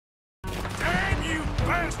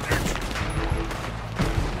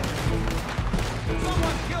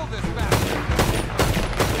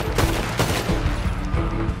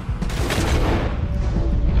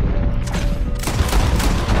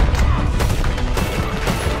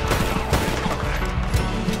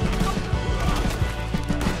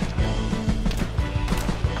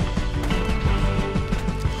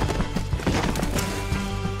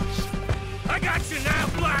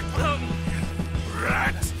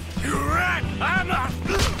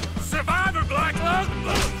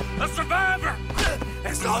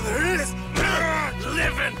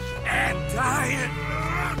Living and dying.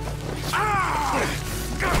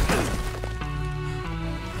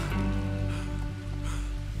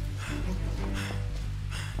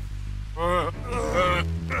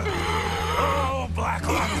 Oh,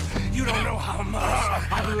 Blackwell, you don't know how much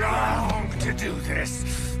I long to do this.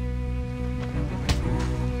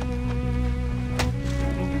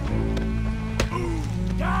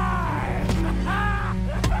 Die!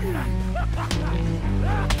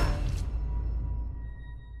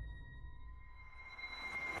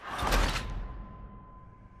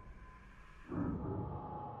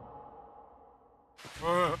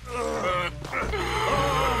 Oh,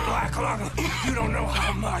 Blackwell, you don't know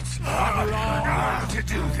how much I long to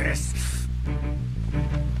do this.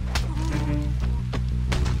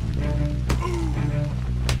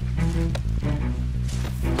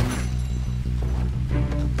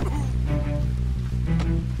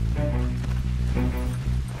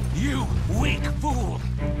 You weak fool!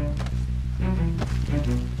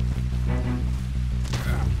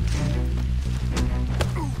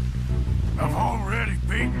 I've already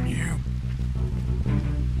beaten you.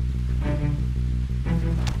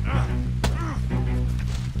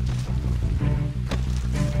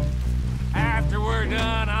 After we're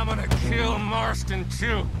done, I'm gonna kill Marston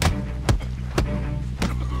too.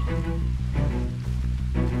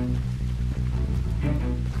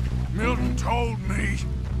 Milton told me.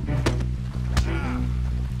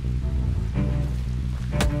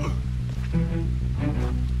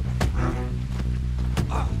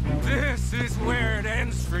 This is where it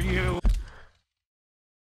ends for you.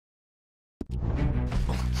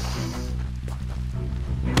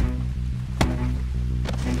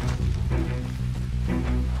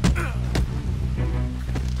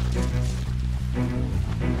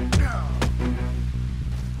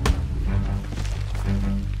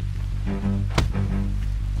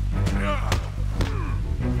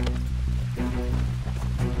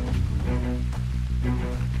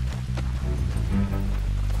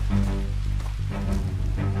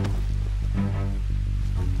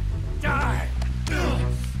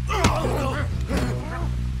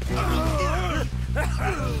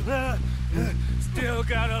 Still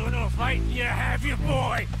got a little fight in you, have you,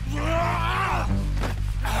 boy?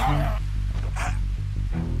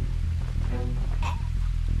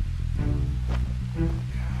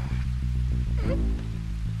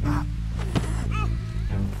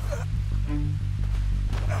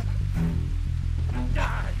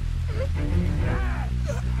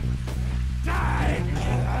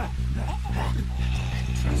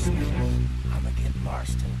 Trust me, I'm gonna get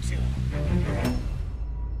Marston too.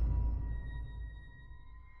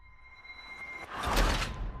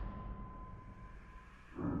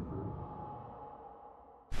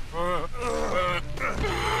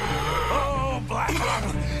 Oh,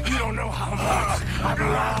 Blackwell, you don't know how much I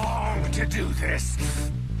long to do this.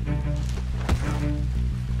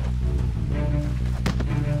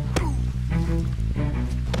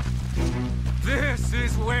 This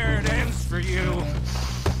is where it ends for you.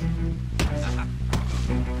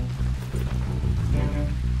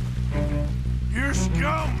 You're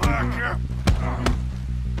scumbacker.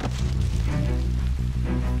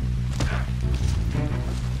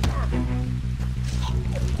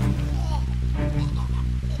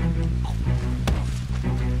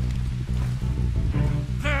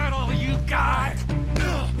 That all you got?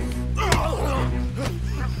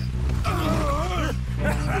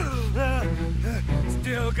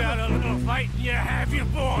 Still got a little fight in you, have you,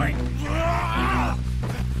 boy?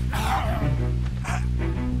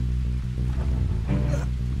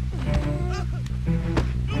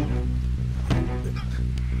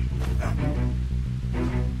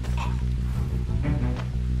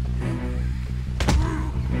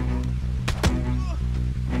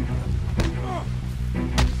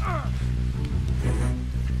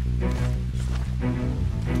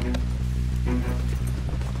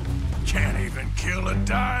 Can't even kill a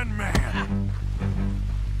dying man.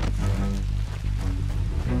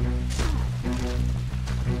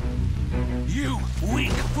 You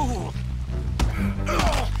weak fool!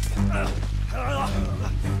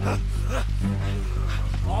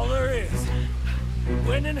 All there is,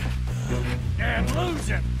 winning and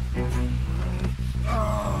losing.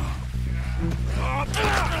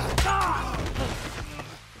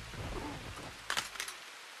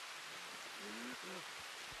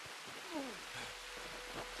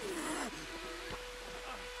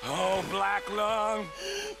 Oh, Black Lung.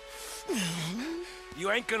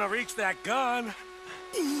 You ain't gonna reach that gun.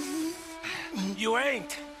 You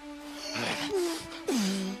ain't.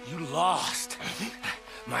 You lost,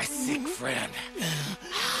 my sick friend.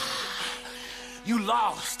 You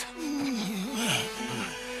lost.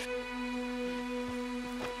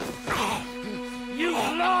 You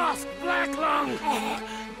lost, Black Lung!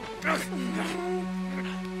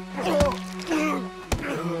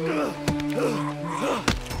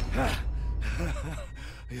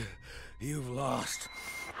 You've lost.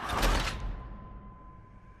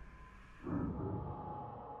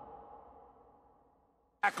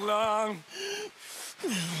 Black Lung.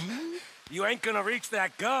 You ain't gonna reach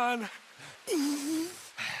that gun.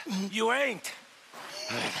 You ain't.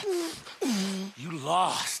 You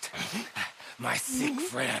lost, my sick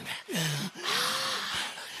friend.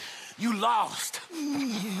 You lost.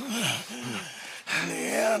 In the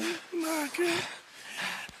end, Martin,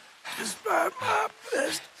 despite my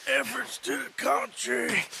best efforts to the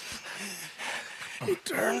contrary, it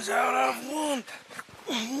turns out I've won.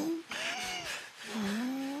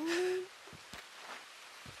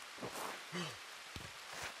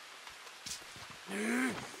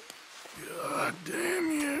 God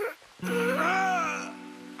damn you.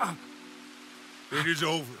 It is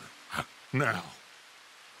over. Now,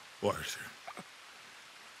 Arthur.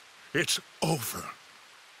 It's over.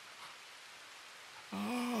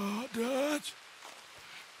 Oh, Dutch.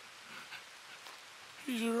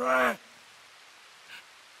 He's right.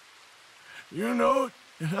 You know it,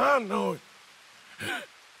 and I know it.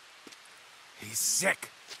 He's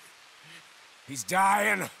sick. He's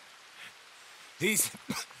dying. He's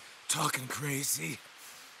talking crazy.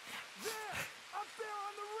 There, up there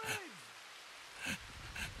on the ridge.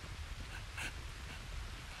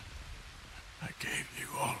 I gave you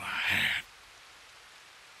all I had.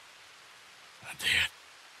 I did.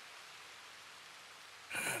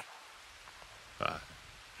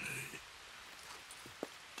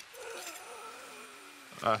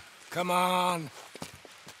 Come on,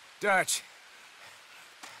 Dutch.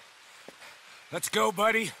 Let's go,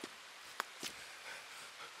 buddy.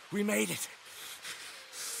 We made it.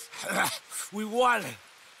 We won.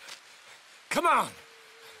 Come on.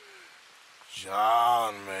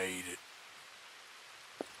 John made it.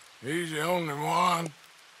 He's the only one.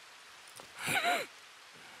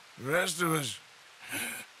 The rest of us...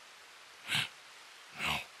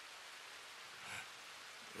 No.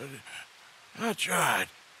 But I tried.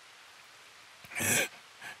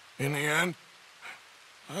 In the end,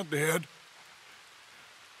 I did.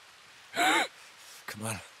 Come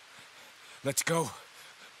on. Let's go.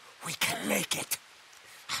 We can make it.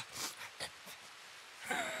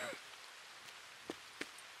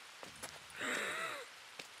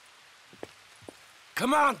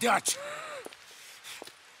 Come on, Dutch.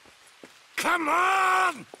 Come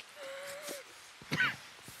on!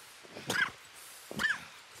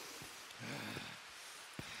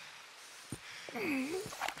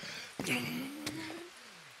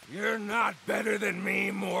 You're not better than me,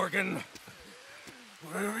 Morgan.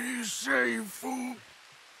 Whatever you say, you fool.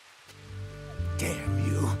 Damn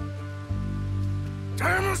you.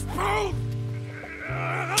 Damn us both!